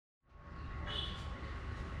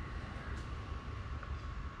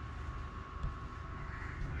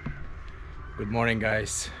Good morning,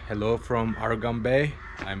 guys. Hello from Arugam Bay.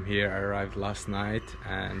 I'm here. I arrived last night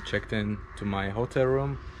and checked in to my hotel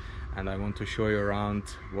room, and I want to show you around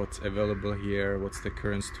what's available here, what's the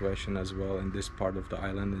current situation as well in this part of the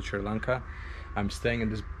island in Sri Lanka. I'm staying in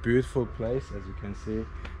this beautiful place. As you can see,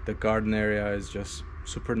 the garden area is just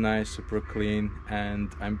super nice, super clean,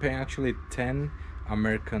 and I'm paying actually 10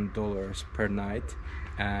 American dollars per night,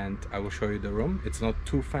 and I will show you the room. It's not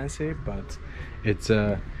too fancy, but it's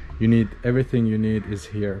you need everything you need is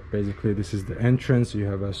here. Basically, this is the entrance. You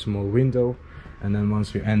have a small window, and then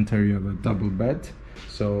once you enter, you have a double bed.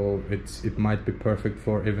 So it might be perfect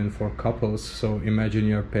for even for couples. So imagine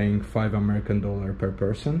you're paying 5 American dollars per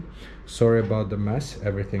person. Sorry about the mess,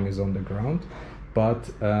 everything is on the ground,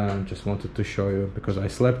 but just wanted to show you because I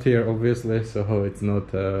slept here obviously, so it's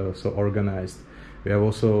not so organized. We have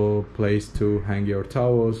also place to hang your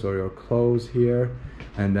towels or your clothes here,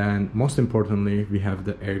 and then most importantly we have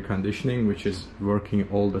the air conditioning, which is working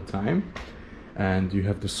all the time, and you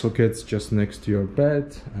have the sockets just next to your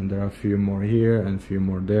bed, and there are a few more here and a few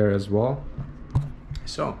more there as well.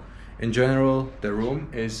 So in general the room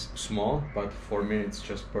is small, but for me it's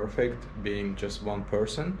just perfect, being just one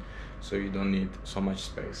person, so you don't need so much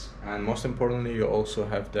space. And most importantly, you also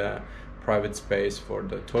have the private space for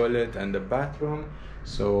the toilet and the bathroom,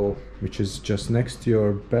 so which is just next to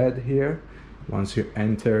your bed here. Once you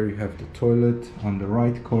enter, you have the toilet on the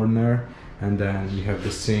right corner, and then you have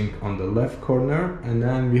the sink on the left corner, and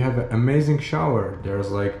then we have an amazing shower.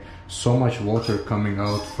 There's like so much water coming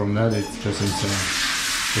out from that, it's just insane.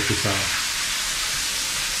 Check this out.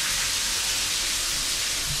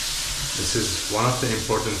 This is one of the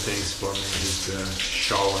important things for me, is the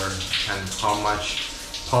shower and how much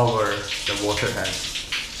power the water has.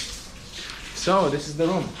 So this is the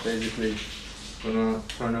room. Basically, gonna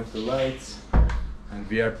turn off the lights, and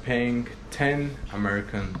we are paying 10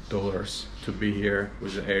 American dollars to be here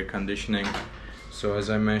with the air conditioning. So as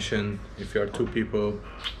I mentioned, if you are 2 people,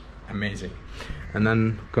 amazing. And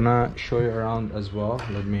then gonna show you around as well.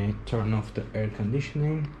 Let me turn off the air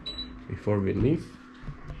conditioning before we leave,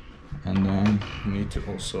 and then you need to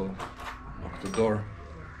also lock the door.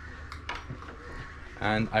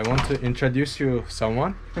 And I want to introduce you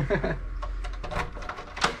someone.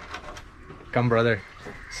 Come, brother.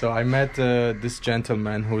 So I met this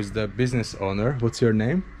gentleman who is the business owner. What's your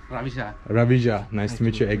name? Ravija. Ravija. Nice to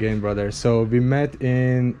meet you again, brother. So we met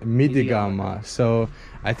in Midigama. So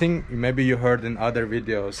I think maybe you heard in other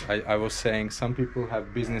videos, I was saying some people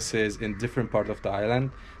have businesses in different part of the island.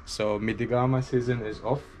 So Midigama season is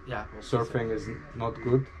off. Yeah. Surfing is not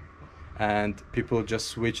good, and people just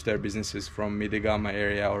switch their businesses from Midigama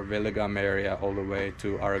area or Veligama area all the way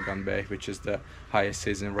to Arugam Bay, which is the highest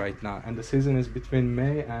season right now. And the season is between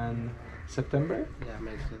May and September? Yeah,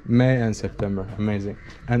 May and September. Amazing.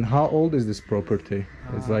 And how old is this property?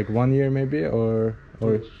 It's like 1 year maybe, or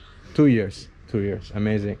 2 years? 2 years.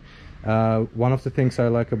 Amazing. One of the things I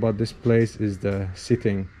like about this place is the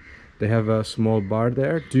seating. They have a small bar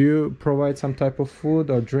there. Do you provide some type of food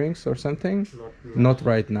or drinks or something? Not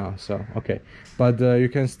right now, so okay. But you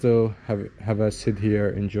can still have a sit here,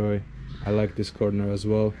 enjoy. I like this corner as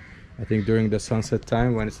well. I think during the sunset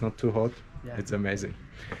time when it's not too hot, yeah, it's amazing.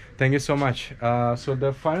 Thank you so much. So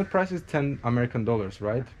the final price is 10 American dollars,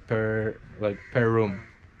 right? Per room.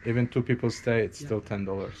 Even 2 people stay, it's still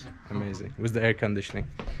 $10. Amazing. With the air conditioning.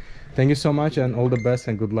 Thank you so much, and all the best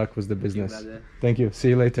and good luck with the business. Thank you. See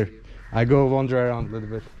you later. I go wander around a little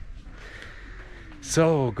bit.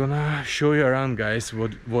 So gonna show you around, guys,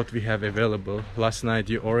 what we have available. Last night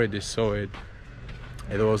you already saw it.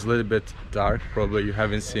 It was a little bit dark, probably you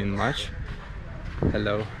haven't seen much.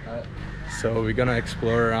 Hello. So we're gonna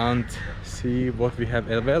explore around, see what we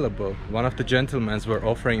have available. One of the gentlemen were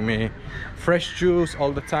offering me fresh juice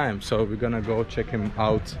all the time, so we're gonna go check him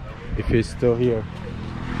out if he's still here.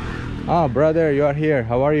 Ah, brother, you are here.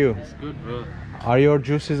 How are you? It's good, bro. Are your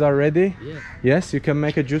juices are ready? Yeah. Yes, you can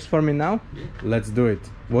make a juice for me now? Yeah. Let's do it.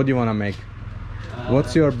 What do you want to make?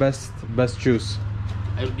 What's your best juice?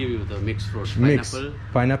 I'll give you the mixed fruit.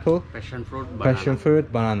 Pineapple, passion fruit, banana. Passion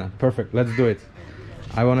fruit, banana. Perfect. Let's do it.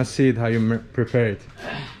 I want to see it, how you prepare it.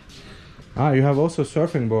 Ah, you have also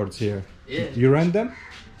surfing boards here. Yeah. You rent them?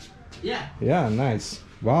 Yeah. Yeah, nice.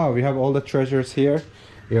 Wow, we have all the treasures here.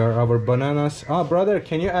 Here are our bananas. Ah, brother,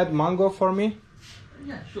 can you add mango for me?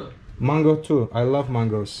 Yeah, sure. Mango too. I love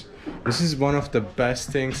mangoes. This is one of the best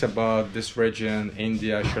things about this region,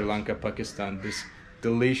 India, Sri Lanka, Pakistan. This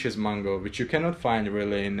delicious mango, which you cannot find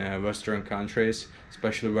really in Western countries,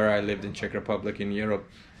 especially where I lived in Czech Republic in Europe.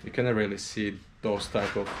 You cannot really see those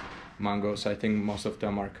type of mangoes. I think most of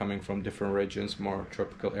them are coming from different regions, more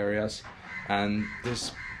tropical areas. And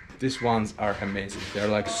this these ones are amazing. They're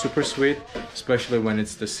like super sweet, especially when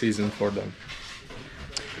it's the season for them.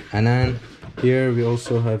 And then here we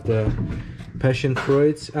also have the passion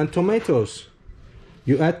fruits and tomatoes.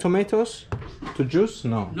 You add tomatoes to juice?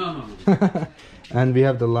 No. No, no. And we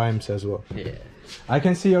have the limes as well. Yeah. I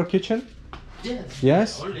can see your kitchen? Yes.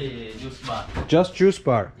 Yes? Only juice bar. Just juice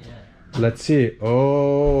bar. Yeah. Let's see.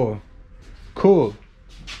 Oh, cool.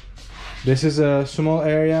 This is a small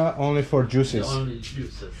area only for juices. Yeah, only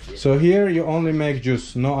juices. Yeah. So here you only make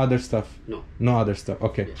juice, no other stuff. No. No other stuff.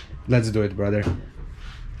 Okay. Yeah. Let's do it, brother.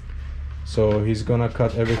 So he's gonna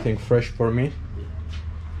cut everything fresh for me.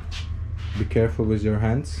 Be careful with your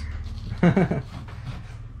hands.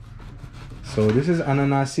 So this is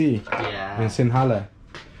ananasi Yeah. in Sinhala.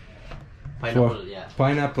 Pineapple, yeah.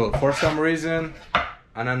 Pineapple. For some reason,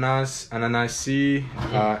 ananas, ananasi,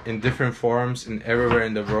 in different forms in everywhere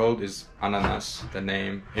in the world is ananas, the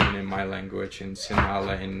name, even in my language, in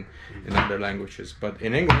Sinhala, in other languages. But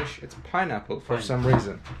in English, it's pineapple for some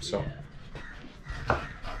reason. So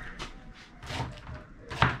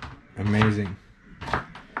amazing.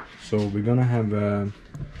 So we're gonna have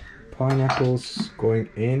pineapples going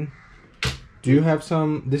in. Do you have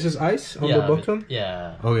some? This is ice on the bottom.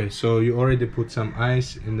 Yeah. Okay, so you already put some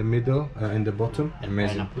ice in the middle, in the bottom. And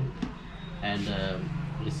Amazing. pineapple. And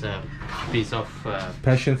it's a piece of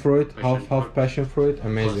Passion fruit, Passion half fruit. passion fruit.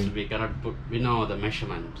 because Amazing. we cannot put. We know the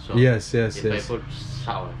measurement. So Yes, if yes. I put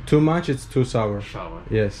sour. Too much, it's too sour. Sour.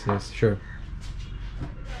 Yes, yes, sure.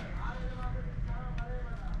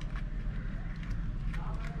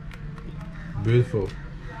 Beautiful.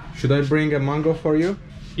 Should I bring a mango for you?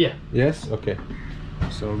 Yeah. Yes? Okay.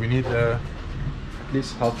 So we need at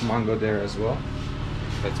least half mango there as well.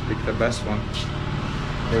 Let's pick the best one.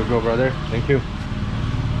 Here we go, brother. Thank you.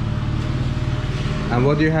 And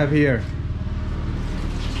what do you have here?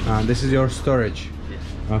 This is your storage.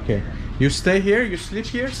 Yeah. Okay. You stay here? You sleep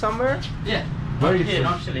here somewhere? Yeah. Where Not you here, sleep?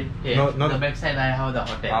 not sleep. Here. No, not- The backside I have the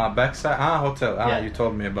hotel. Backside. Hotel. Yeah. You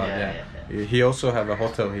told me about. Yeah, Yeah. He also have a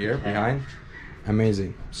hotel here behind.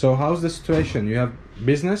 Amazing. So how's the situation? You have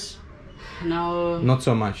business? No. Not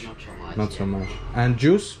so much. Not so much. Not so much. And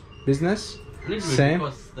juice business? Little bit Same?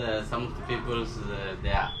 because some of the people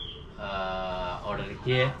they are ordering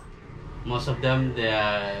here. Most of them they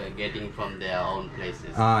are getting from their own places.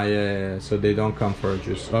 Yeah. So they don't come for a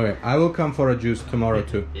juice. Okay, I will come for a juice tomorrow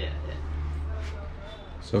too. Yeah.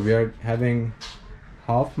 So we are having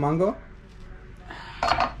half mango?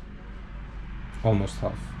 Almost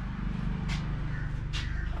half.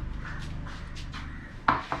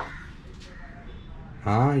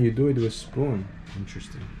 You do it with spoon.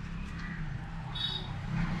 Interesting.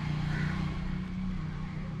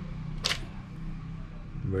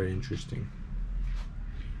 Very interesting.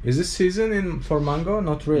 Is this season for mango?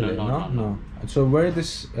 Not really. No. So where is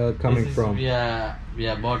this coming This is, from? We are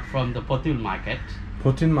bought from the Potil market.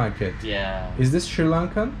 Potin market. Yeah. Is this Sri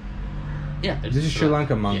Lankan? Yeah. This is Sri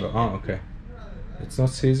Lankan mango. Yeah. Oh, okay. It's not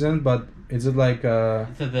seasoned, but is it like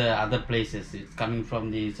It's the other places. It's coming from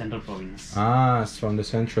the central province. it's from the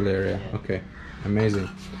central area. Yeah. Okay, amazing.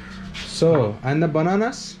 So, and the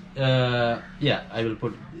bananas? Yeah, I will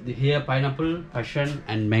put here pineapple, passion,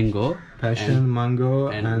 and mango. Passion, mango,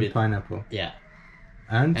 and and with- pineapple. Yeah.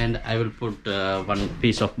 And? I will put one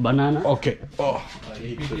piece of banana. Okay. Oh, I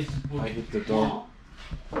It is put hit the door. more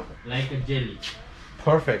like a jelly.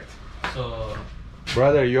 Perfect. So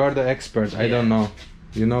Brother, you are the expert. I don't Yeah. know.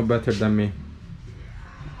 You know better than me.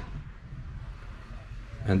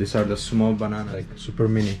 And these are the small banana, like super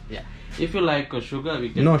mini. yeah, if you like sugar, we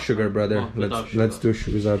can. No sugar, brother. No, without Let's do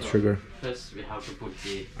sugar. without So, sugar. First, we have to put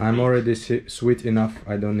the. I'm already sweet enough.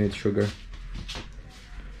 I don't need sugar.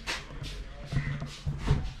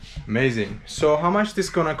 Amazing. So how much this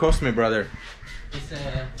gonna cost me, brother? It's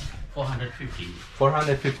 450.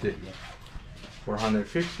 450. Yeah.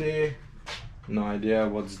 450. No idea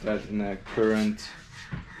what's that in a current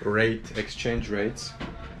rate, exchange rates.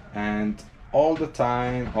 And all the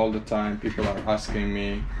time people are asking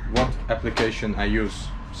me what application I use.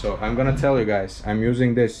 So I'm gonna tell you guys, I'm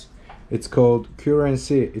using this. It's called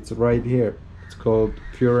Currency. It's right here. It's called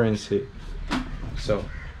Currency. So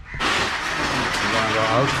I'm gonna go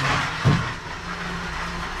out.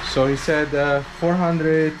 So he said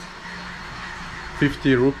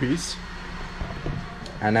 450 rupees,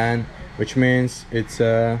 and then which means it's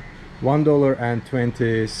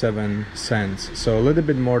 $1.27. So a little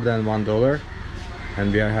bit more than $1,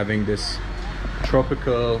 and we are having this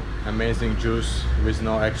tropical amazing juice with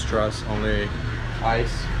no extras, only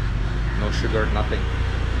ice, no sugar, nothing.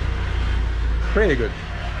 Pretty good.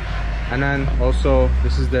 And then also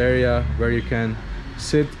this is the area where you can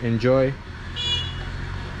sit, enjoy.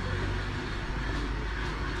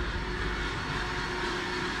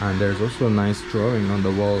 And there's also a nice drawing on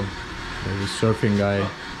the wall. There's a surfing guy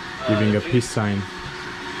giving a peace sign.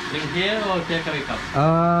 Drink here or take away cup?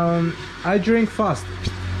 I drink fast.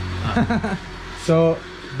 So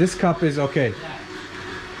this cup is okay.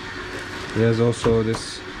 There's also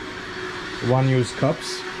this one-use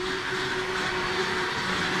cups.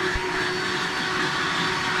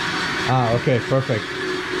 Ah, okay, perfect.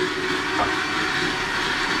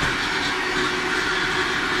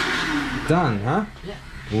 Done, huh? Yeah.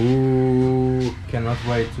 Ooh, cannot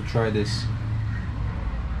wait to try this.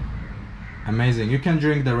 Amazing. You can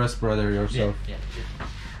drink the rest, brother, yourself. Yeah.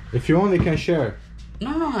 If you want, you can share.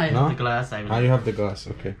 No, I have the glass. I will. Ah, you have the glass,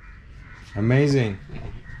 okay. Amazing.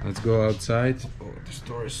 Let's go outside. Oh, the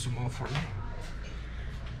store is small for me.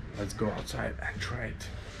 Let's go outside and try it.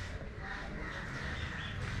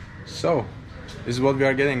 So, this is what we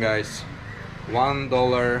are getting, guys.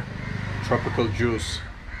 $1 tropical juice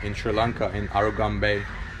in Sri Lanka, in Arugam Bay,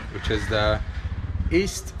 which is the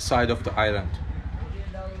east side of the island.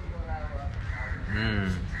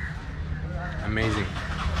 Amazing.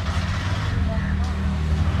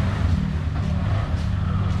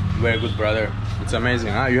 Very good, brother. It's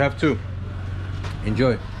amazing, huh? You have to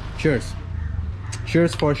enjoy. Cheers.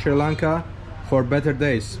 Cheers for Sri Lanka, for better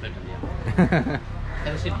days. Have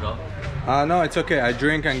a seat, bro. No, it's okay. I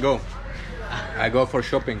drink and go. I go for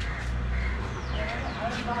shopping.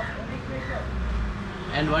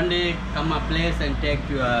 And one day come a place and take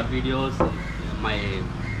your videos.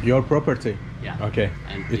 Your property? Yeah. Okay.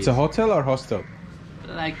 And It's a please. hotel or hostel?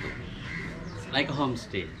 like a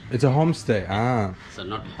homestay. It's a homestay. Ah, So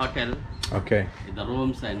not hotel. okay. The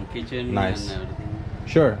rooms and kitchen Nice. and everything.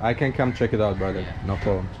 Sure, I can come check it out, brother. Yeah. No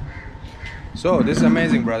problem. So this is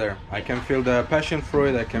amazing, brother. I can feel the passion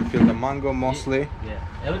fruit. I can feel the mango mostly. Yeah.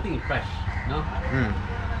 Everything is fresh. No.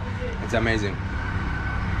 It's amazing.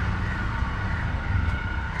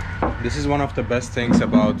 This is one of the best things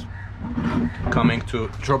about coming to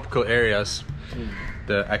tropical areas.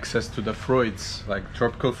 The access to the fruits, like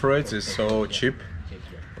tropical fruits, is so cheap.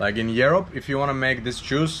 Like in Europe, if you want to make this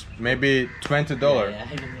juice, maybe $20.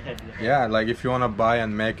 Yeah, like if you want to buy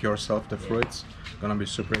and make yourself the fruits, it's gonna be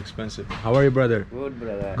super expensive. How are you, brother? Good,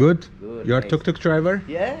 brother. Good? Good, You're a nice. tuk-tuk driver?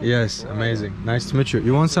 Yeah? Yes, amazing. Nice to meet you.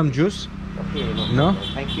 You want some juice? Okay. No?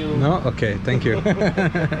 Thank you. No? Okay, thank you.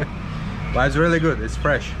 But it's really good, it's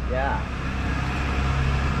fresh. Yeah.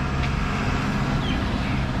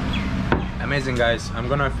 Amazing, guys. I'm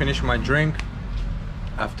gonna finish my drink.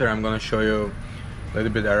 After, I'm gonna show you a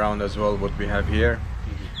little bit around as well what we have here.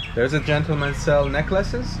 There's a gentleman sell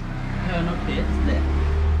necklaces. No place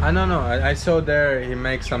there. No, I saw there he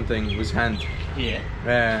makes something with hand. Here.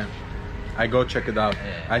 I go check it out.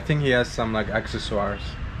 Yeah. I think he has some like accessoires.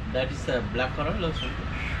 That is a black coral or something.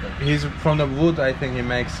 He's from the wood. I think he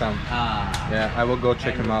makes some. Ah. Yeah, I will go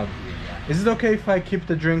check him out. Yeah. Is it okay if I keep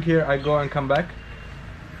the drink here? I go and come back?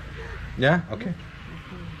 Yeah? Okay.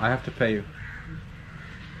 I have to pay you.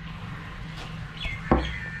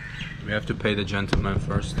 We have to pay the gentleman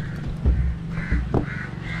first.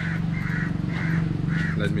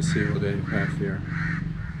 Let me see what they have here.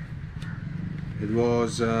 It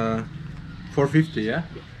was $4.50, yeah?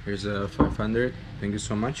 Here's 500. Thank you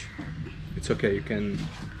so much. It's okay. You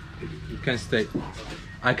can stay.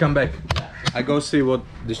 I come back. I go see what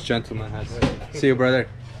this gentleman has. See you, brother.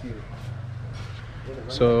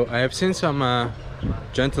 So I have seen some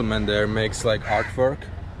gentleman there makes like artwork.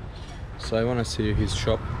 So I want to see his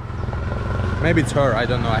shop. Maybe it's her. I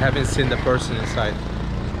don't know. I haven't seen the person inside.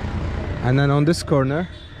 And then on this corner,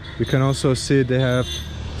 you can also see they have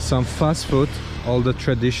some fast food, all the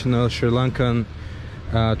traditional Sri Lankan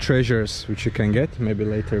treasures which you can get. Maybe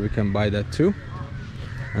later we can buy that too.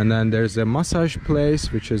 And then there's a massage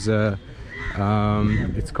place, which is a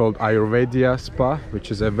it's called Ayurveda spa,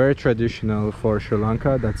 which is a very traditional for Sri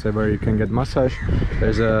Lanka. That's where you can get massage.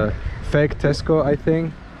 There's a fake Tesco, I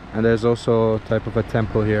think, and there's also type of a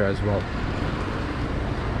temple here as well.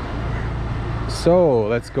 So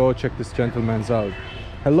let's go check this gentleman's out.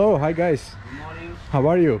 Hello, hi guys. Good morning. How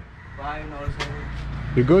are you? Fine also.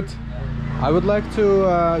 You good? I would like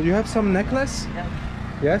to. You have some necklace? Yeah.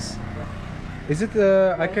 Yes. Is it?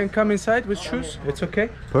 I can come inside with shoes. It's okay.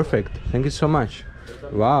 Perfect. Thank you so much.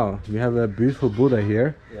 Wow, we have a beautiful Buddha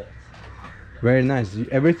here. Yeah. Very nice.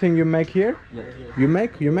 Everything you make here? Yeah. You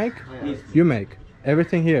make? You make? You make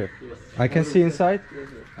everything here. I can see inside.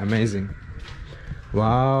 Amazing.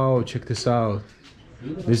 Wow, check this out.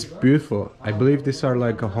 This is beautiful. I believe these are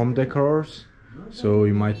like a home decors, so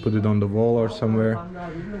you might put it on the wall or somewhere.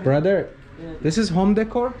 Brother, this is home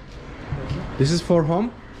decor? This is for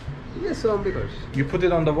home? Yes, because. You put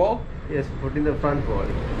it on the wall? Yes, put in the front wall.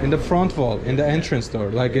 In the front wall, in the entrance door,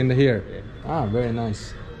 like in here. Ah, very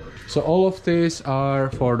nice. So all of these are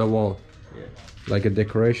for the wall, like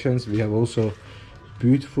decorations. We have also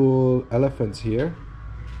beautiful elephants here.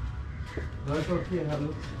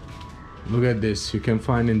 Look at this. You can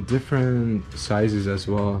find in different sizes as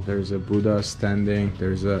well. There's a Buddha standing.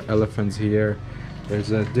 There's elephants here.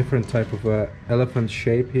 There's a different type of elephant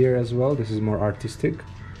shape here as well. This is more artistic.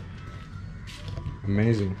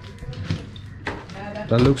 Amazing.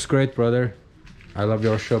 That looks great, brother. I love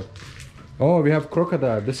your shop. Oh, we have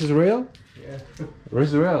crocodile. This is real? Yeah.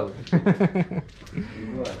 Where's real?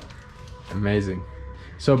 Amazing.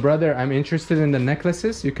 So, brother, I'm interested in the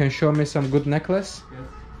necklaces. You can show me some good necklace?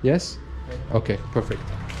 Yes? Okay, perfect.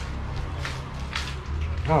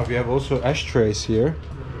 Oh, we have also ashtrays here,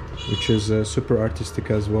 which is super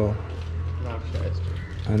artistic as well.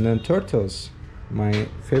 And then turtles. My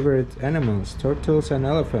favorite animals, turtles and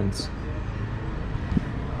elephants.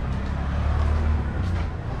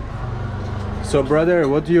 So brother,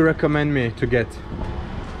 what do you recommend me to get?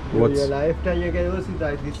 What's your lifetime you can also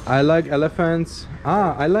like this. I like elephants.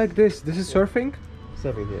 Ah, I like this. This is surfing?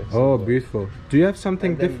 Surfing, yes. Oh, beautiful. Do you have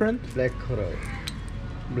something different? Black coral.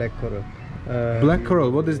 Black coral. Black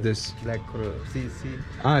coral, what is this? Black coral. See.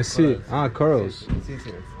 Ah, see. Ah, corals. See.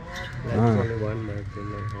 That's only one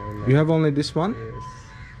mark. You have only this one? Yes.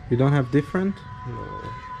 You don't have different?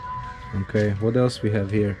 No. Okay, what else we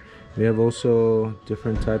have here? We have also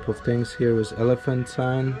different type of things. Here is elephant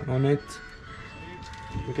sign on it.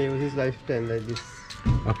 You can use this lifetime like this.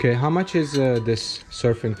 Okay, how much is this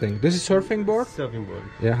surfing thing? This is surfing board? Surfing board.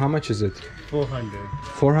 Yeah, how much is it? 400.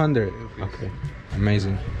 400? Okay,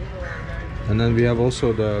 amazing. And then we have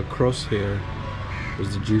also the cross here.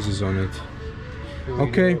 There's the Jesus on it.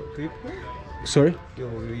 Okay. Clip? Sorry? Your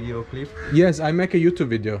video clip? Yes, I make a YouTube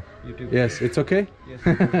video. Yes, it's okay? Yes,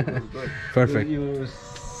 good. Perfect. You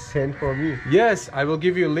send for me? Yes, I will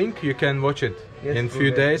give you a link. You can watch it. Yes, in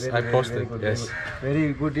few days. I post it. Good, yes.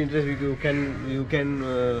 Very good interest. You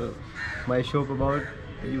can my shop about.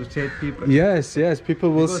 You said people. Yes,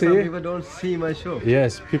 people will because see. Some people don't see my shop.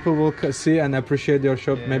 Yes, people will see and appreciate your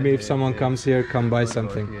shop. Maybe if someone comes here, come buy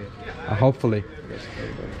something. Hopefully. Yes,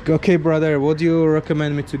 okay, brother, what do you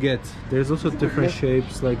recommend me to get? There's also different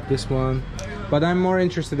shapes like this one, but I'm more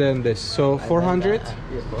interested in this. So 400?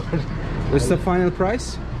 Yes, 400. What's the final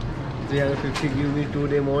price? 350. Give me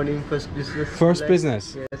today morning first business. First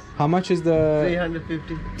business? Yes. How much is the...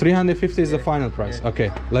 350. 350 is the final price. Yeah.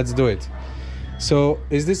 Okay, let's do it. So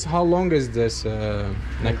is this, how long is this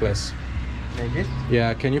necklace? Like this?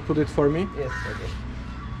 Yeah, can you put it for me? Yes, okay.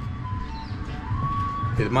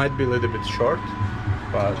 It might be a little bit short,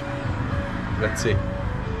 but let's see.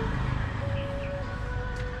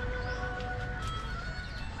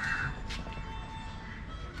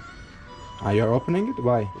 You're opening it?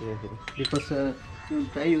 Why? Yeah, because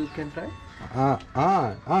you can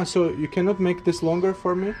try. So you cannot make this longer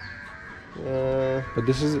for me? But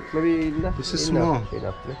this is maybe enough. This is small.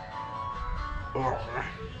 Enough.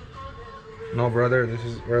 No, brother, this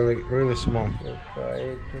is really small.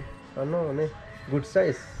 Right. Oh, no. Good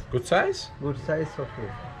size. Good size? Good size of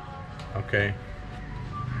it. Okay.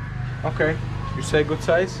 Okay. You say good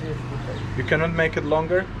size? Yes, good size. You cannot make it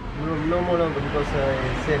longer? No more longer because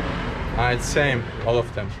I said. It's same, all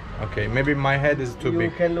of them. Okay, maybe my head is too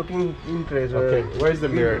big. You can look in interest. Okay, where's the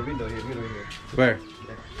mirror? Window here. Where?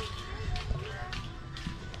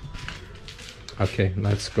 Okay,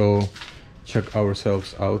 let's go check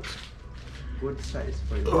ourselves out. Good size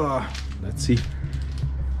for you. Let's see.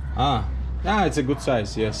 It's a good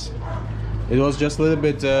size, yes. It was just a little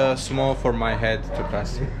bit small for my head to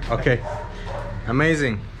pass. Okay,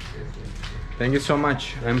 amazing. Thank you so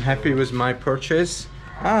much. I'm happy with my purchase.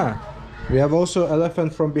 We have also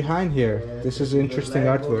elephant from behind here. Yes, this is interesting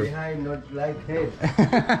like artwork. Behind, not like head.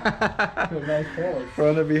 Not like head.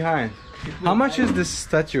 From the behind. How much is this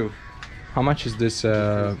statue? How much is this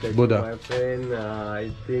Buddha? My friend,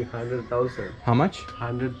 I think 100,000. How much?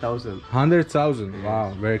 100,000. 100,000.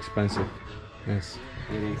 Wow, very expensive. Yes.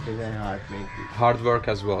 Very expensive and hard make it. Hard work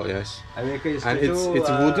as well. Yes. I make a And statue, it's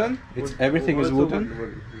wooden. It's everything is also wooden.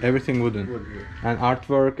 wood. Everything wooden. Wood. And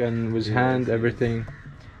artwork and with hand everything.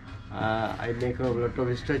 I make a lot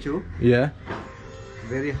of statue. Yeah.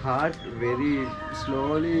 Very hard, very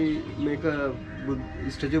slowly make a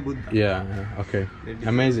statue Buddha. Yeah. Okay.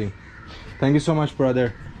 Amazing. Thank you so much,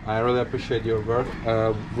 brother. I really appreciate your work.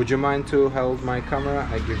 Would you mind to hold my camera?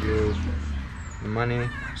 I give you the money.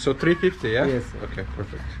 So 350, yeah? Yes. Okay,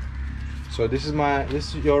 perfect. So this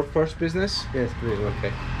is your first business? Yes, please.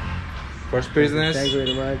 Okay. First business. Thank you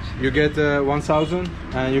very much. You get 1,000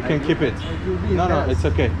 and you can keep it. No, no, it's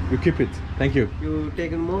okay. You keep it. Thank you. You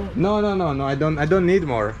taken more? No. I don't need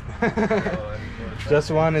more.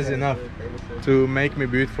 Just one is enough to make me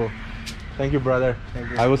beautiful. Thank you, brother.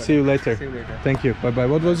 Thank you. I will see you later. See you later. Thank you. Bye bye.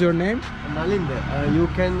 What was your name? Nalind, you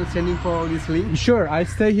can send him for this link. Sure, I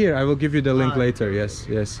stay here. I will give you the link later. Yes,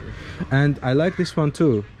 yes. And I like this one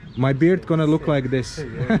too. My beard gonna look like this.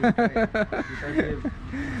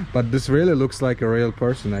 But this really looks like a real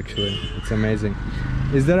person actually. It's amazing.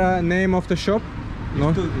 Is there a name of the shop? No?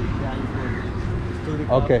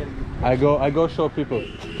 Okay. I go show people.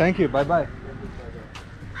 Thank you. Bye bye.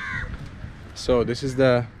 So this is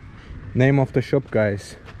the name of the shop,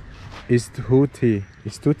 guys.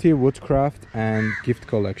 Istuti Woodcraft and Gift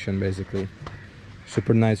Collection, basically.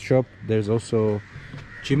 Super nice shop. There's also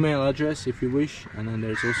Gmail address if you wish, and then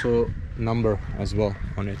there's also number as well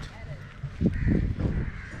on it.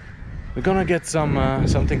 We're gonna get some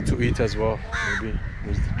something to eat as well, maybe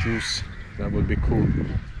with the juice. That would be cool.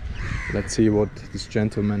 Let's see what this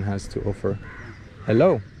gentleman has to offer.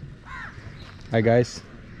 Hello. Hi guys.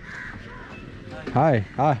 Hi.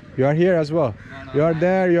 You are here as well. You are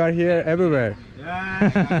there, you are here, everywhere.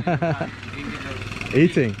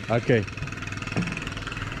 Eating. Okay.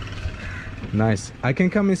 Nice. I can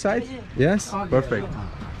come inside? Yes? Perfect.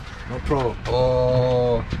 No problem.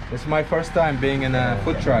 Oh, it's my first time being in a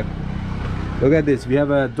food truck. Look at this. We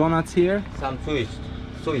have a donuts here. Some Swiss.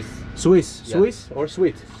 Swiss. Yeah. Swiss or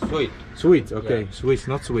sweet? Sweet. Sweet. Okay. Yeah. Swiss,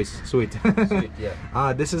 not Swiss. Sweet. Sweet, yeah.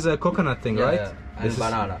 Ah, this is a coconut thing, Yeah, right? yeah. And This is-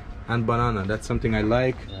 banana. and banana. That's something I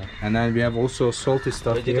like. Yeah. And then we have also salty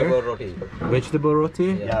stuff Vegetable here. roti. Vegetable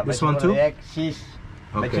roti. Yeah, This one too. Egg, cheese,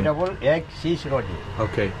 Okay. vegetable, egg, cheese roti.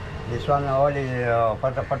 Okay. This one only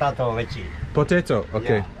potato veggie. Potato.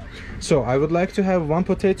 Okay. Yeah. So I would like to have one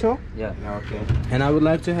potato, Yeah. Okay. and I would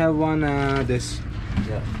like to have one this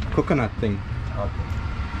Yeah. coconut thing. Okay.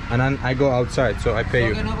 And then I go outside, so I pay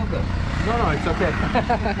you. Okay, no problem. No, it's okay.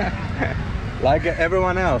 Like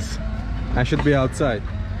everyone else, I should be outside.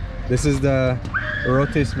 This is the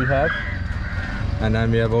rotis we have, and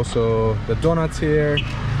then we have also the donuts here.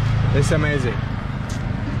 It's amazing.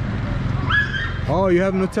 Oh, you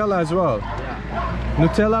have Nutella as well. Yeah.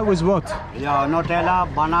 Nutella with what? Yeah, Nutella,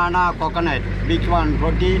 banana, coconut. Big one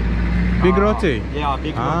roti. Big roti. Yeah,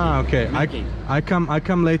 big roti. Ah, okay. Making. I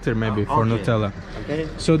come later maybe for Okay. Nutella. Okay.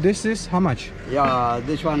 So this is how much? Yeah,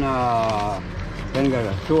 this one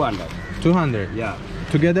 200. 200. Yeah.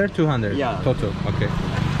 Together 200. Yeah. Total. Okay.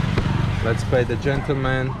 Let's pay the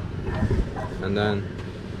gentleman, and then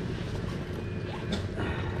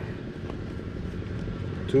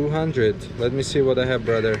 200. Let me see what I have,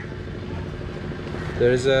 brother.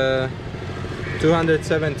 There's a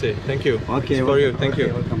 270. Thank you. Okay. It's for you. Thank okay,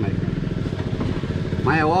 you. Welcome, my friend.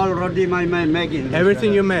 My all roti, my making.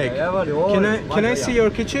 Everything you make. Yeah, all Can I see your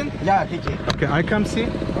kitchen? Yeah, kitchen. Okay, I come see.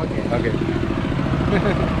 Okay. Okay.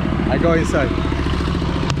 I go inside.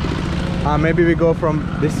 Ah, maybe we go from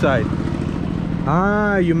this side.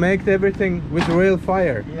 Ah, you make everything with real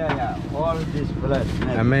fire. Yeah. All this blood.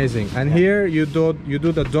 Amazing. And here you do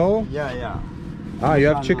the dough. Yeah. Ah, you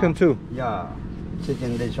have This chicken one, too. Yeah.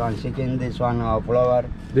 Chicken, this one, flour.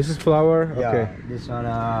 This is flour. Yeah. Okay. This one,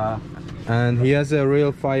 And he has a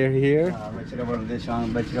real fire here. vegetable, this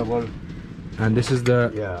one, vegetable. And this is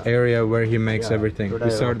the Yeah. area where he makes Yeah, everything. today-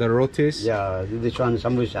 These are the rotis. Yeah, this one,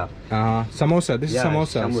 samosa. Samosa. This is Yeah,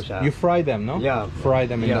 samosas. samosa. You fry them, no? Yeah. Fry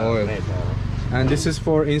them in the oil. Right, And this is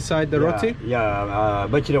for inside the roti? Yeah,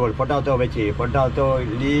 vegetable, potato,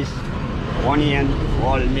 leeks, onion,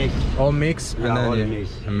 all mixed. All mixed. Yeah, and then, all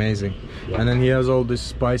mixed. Amazing. Yeah. And then he has all these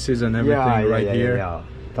spices and everything right here. Yeah.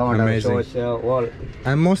 Tomato Amazing. sauce, all.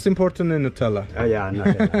 And most importantly, Nutella. Yeah,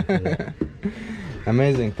 nothing.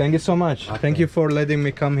 Amazing. Thank you so much. Okay. Thank you for letting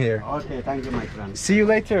me come here. Okay, thank you, my friend. See you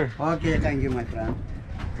later. Okay, thank you, my friend.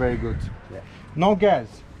 Very good. Yeah. No gas.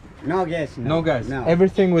 No gas. No gas. No.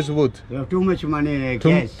 Everything was wood. You have too much money. Too-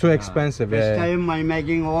 gas. too expensive, This yeah. time I'm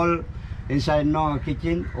making all inside. No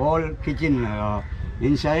kitchen. All kitchen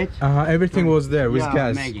inside. Everything was there with yeah,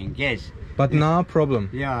 gas. making gas. But now problem.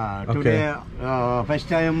 Yeah. Okay. Today first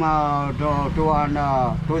time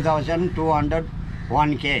 2,200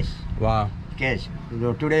 one cash. Wow. Cash.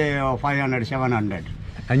 Today 500 700.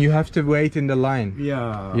 And you have to wait in the line.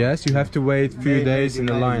 Yeah. Yes, you have to wait few Wait, days wait, in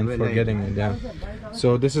the wait, line wait, for wait. getting it. Yeah.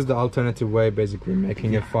 So this is the alternative way, basically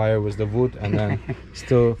making a fire with the wood, and then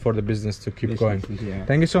still for the business to keep going. Yeah.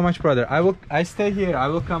 Thank you so much, brother. I stay here. I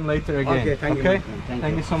will come later again. Okay, thank you, okay? my friend.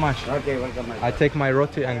 Thank you so much. Okay, welcome. my I take my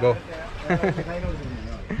roti and go.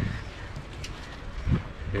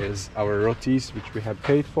 Here's our rotis, which we have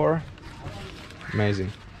paid for.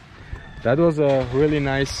 Amazing. That was a really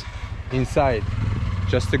nice inside.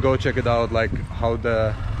 Just to go check it out, like how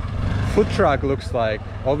the food truck looks like.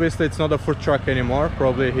 Obviously it's not a food truck anymore,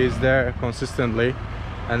 probably he's there consistently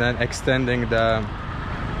and then extending the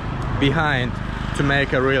behind to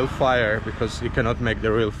make a real fire, because you cannot make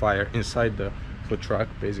the real fire inside the food truck.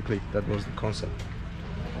 Basically that was the concept.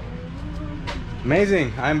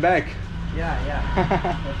 Amazing, I'm back.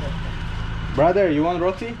 Yeah. Brother, you want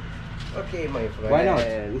roti? Okay, my friend. Why not?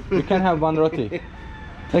 You can have one roti.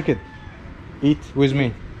 Take it. Eat with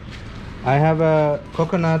me. I have a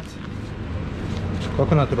coconut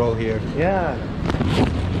roll here. Yeah.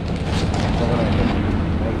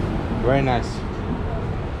 Very nice.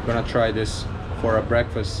 Gonna try this for a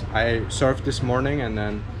breakfast. I surfed this morning and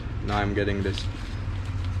then now I'm getting this.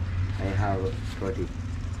 I have roti.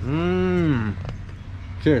 Mmm.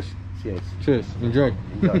 Cheers. Cheers. Cheers. Enjoy.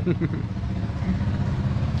 Enjoy.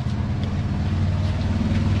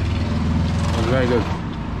 It's very good.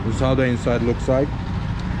 This is how the inside looks like.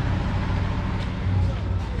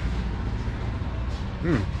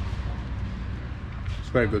 It's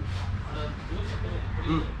very good.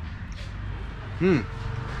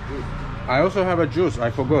 I also have a juice, I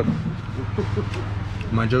forgot.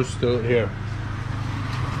 My juice is still here.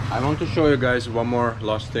 I want to show you guys one more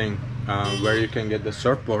last thing, where you can get the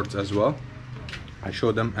surfboards as well. I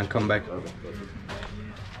show them and come back.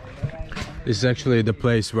 This is actually the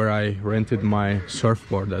place where I rented my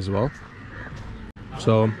surfboard as well.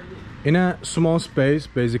 So in a small space,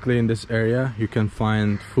 basically in this area, you can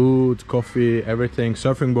find food, coffee, everything,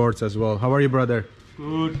 surfing boards as well. How are you, brother?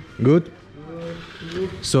 Good. Good?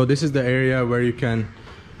 So this is the area where you can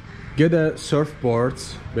get a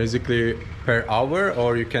surfboards basically per hour,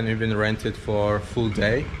 or you can even rent it for full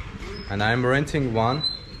day. And I'm renting one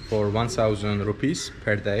for 1,000 rupees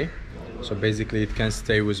per day. So basically it can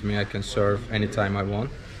stay with me, I can surf anytime I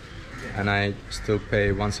want. And I still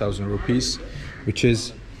pay 1,000 rupees, which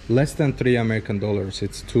is less than $3 American.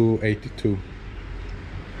 It's 282.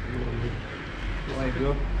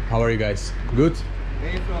 How are you guys? Good? Where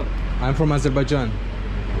are you from? I'm from Azerbaijan.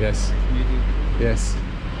 Yes. Yes.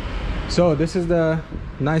 So this is the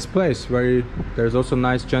nice place where there's also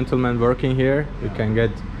nice gentlemen working here. You can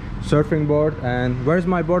get surfing board. And where's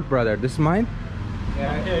my board, brother? This is mine?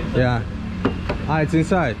 Yeah. Ah, it's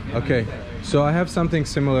inside. Okay. So I have something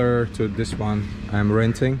similar to this one I'm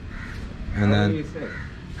renting. And then...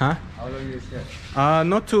 Huh? How long you surf?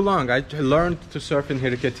 Not too long. I learned to surf in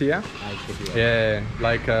Hirketia. Yeah,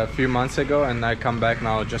 like a few months ago, and I come back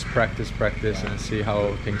now, just practice and see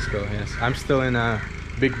how things go. Yes, I'm still in a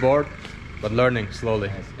big board, but learning slowly.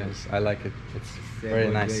 Yes, I like it. It's very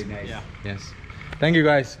nice. Very nice. Yeah. Yes. Thank you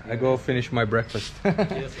guys. I go finish my breakfast.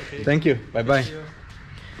 Yes, okay. Thank you. Bye bye.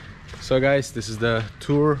 So guys, this is the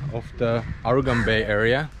tour of the Arugam Bay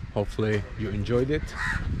area. Hopefully you enjoyed it.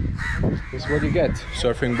 This is what you get.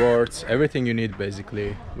 Surfing boards, everything you need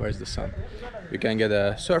basically. Where's the sun? You can get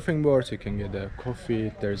a surfing board, you can get a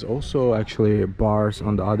coffee. There's also actually bars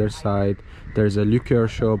on the other side. There's a liquor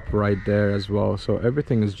shop right there as well. So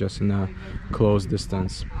everything is just in a close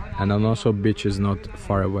distance. And then also beach is not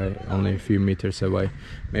far away, only a few meters away.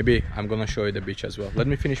 Maybe I'm gonna show you the beach as well. Let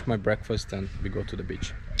me finish my breakfast and we go to the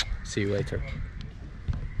beach. See you later.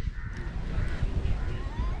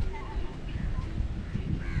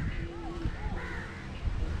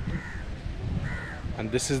 And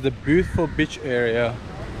this is the beautiful beach area.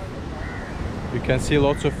 You can see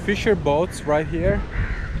lots of fisher boats right here,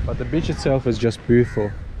 but the beach itself is just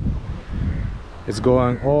beautiful. It's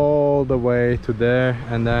going all the way to there,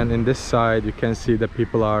 and then in this side you can see that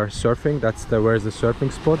people are surfing. That's where's the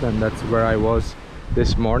surfing spot, and that's where I was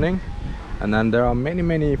this morning. And then there are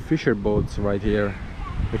many fisher boats right here,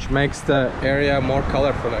 which makes the area more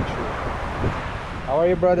colorful actually. How are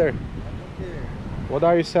you, brother? Okay. What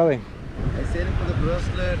are you selling? I sell it for the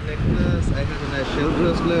bracelet, necklace. I have a shell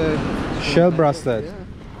bracelet. Shell bracelet. Yeah.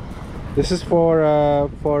 This is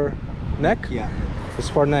for neck? Yeah. It's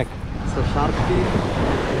for neck. It's a shark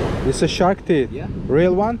teeth. It's a shark teeth? Yeah.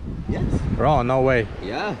 Real one? Yes. Oh, no way.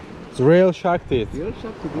 Yeah. It's real shark teeth. Real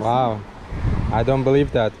shark teeth. Wow. I don't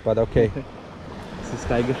believe that, but okay. This is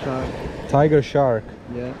tiger shark. Tiger shark.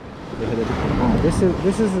 Yeah. They had a different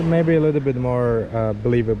This is maybe a little bit more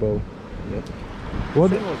believable. Yeah.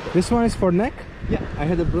 What? Same also. This one is for neck? Yeah. I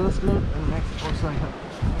had a bracelet and next also I have.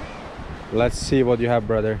 Let's see what you have,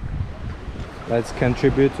 brother. Let's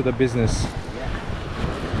contribute to the business.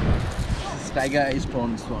 This is tiger eyes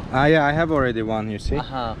on this one. Ah, yeah, I have already one, you see?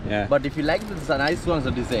 Yeah. But if you like this, a nice one,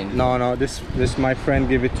 the design. No, this my friend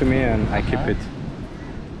gave it to me and I keep it.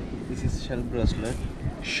 This is shell bracelet.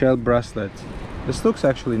 Shell bracelet. This looks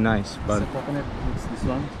actually nice, but It's a coconut. It's this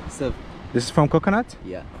one. It's a This is from coconut?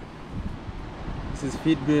 Yeah. This is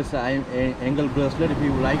feet bracelet, ankle bracelet if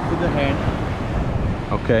you like with the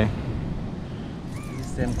hand. Okay. This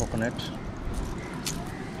is same coconut.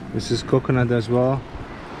 This is coconut as well.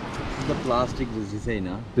 This is the plastic design,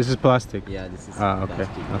 huh? This is plastic? Yeah, this is okay.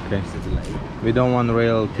 plastic. Okay. This is light. We don't want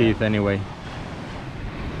real teeth anyway.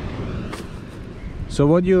 So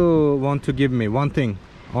what do you want to give me? One thing.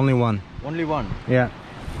 Only one. Only one. Yeah.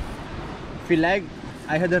 If you like,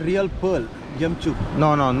 I had a real pearl, jumchuk.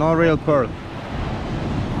 No real pearl.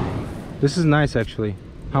 This is nice actually.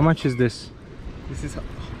 How much is this? This is,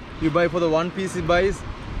 you buy for the one piece, it buys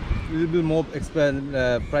a little bit more,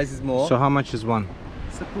 price is more. So how much is one?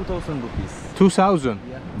 It's 2,000 rupees. 2,000?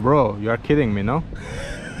 Yeah. Bro, you are kidding me, no?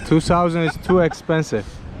 2,000 is too expensive.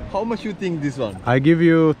 How much you think this one? I give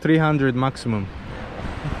you 300 maximum.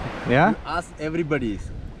 Yeah? Ask everybody.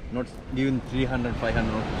 Not giving 300,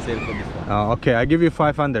 500 not sale for this one. Okay, I give you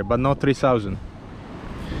 500, but not 3,000.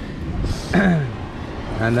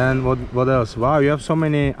 And then what else? Wow, you have so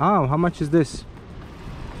many. Oh, how much is this?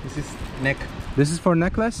 This is neck. This is for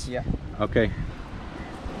necklace? Yeah. Okay.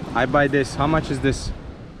 I buy this. How much is this?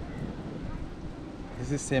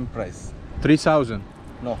 This is same price. 3,000.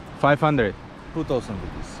 No, 500. 2,000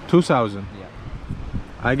 rupees. 2,000. Yeah.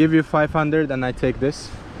 I give you 500 and I take this.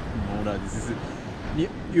 No, this is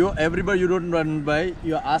you everybody you don't run by.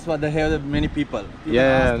 You ask what the hell many people. You Yeah,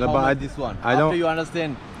 ask no, how but much this one. I don't- After you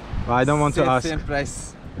understand. I don't want to ask. Same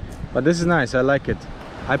price. But this is nice. I like it.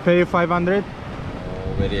 I pay you 500.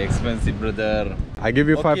 Oh, very expensive, brother. I give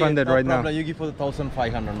you Okay, 500 no right problem. now. You give for the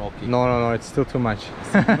 1,500. Okay. No, it's still too much.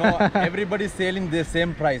 No, everybody's selling the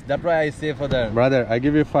same price. That's why I say for the Brother, I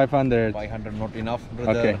give you 500. 500 not enough,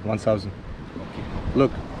 brother. Okay, 1,000. Okay.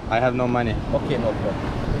 Look, I have no money. Okay, no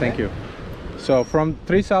problem. Thank you. So from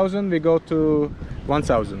 3,000 we go to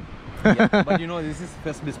 1,000. Yeah, but you know this is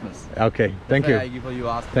first business. Okay, thank That's why I you. give for you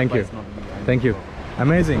ask. the Thank you. price, not me. Thank you.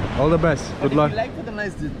 Amazing. All the best. But Good if luck. you like for the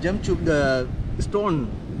nice jump tube, the stone.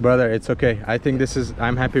 Brother, it's okay. I think this is,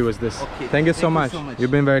 I'm happy with this. Okay, Thank you so thank you much. so much.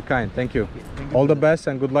 You've been very kind. Thank you. Thank you, All the brother. best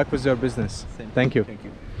and good luck with your business. Same. Thank you. Thank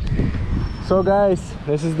you. So guys,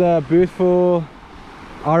 this is the beautiful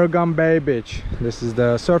Arugam Bay beach. This is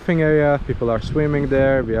the surfing area. People are swimming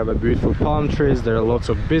there. We have a beautiful palm trees. There are lots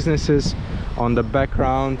of businesses on the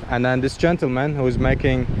background, and then this gentleman who is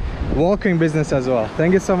making walking business as well.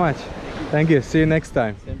 Thank you so much. Thank you. See you next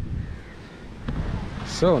time.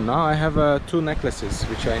 So now I have two necklaces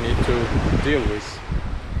which I need to deal with.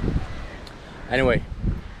 Anyway,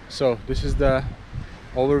 so this is the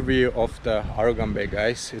overview of the Arugam Bay,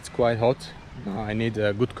 guys. It's quite hot. Now I need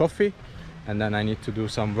a good coffee and then I need to do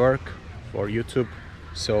some work for YouTube.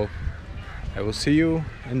 So I will see you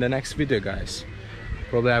in the next video, guys.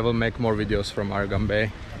 Probably I will make more videos from Arugam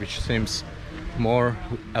Bay, which seems more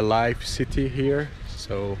alive city here.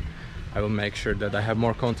 So I will make sure that I have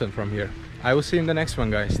more content from here. I will see you in the next one,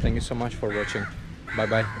 guys. Thank you so much for watching. Bye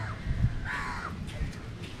bye.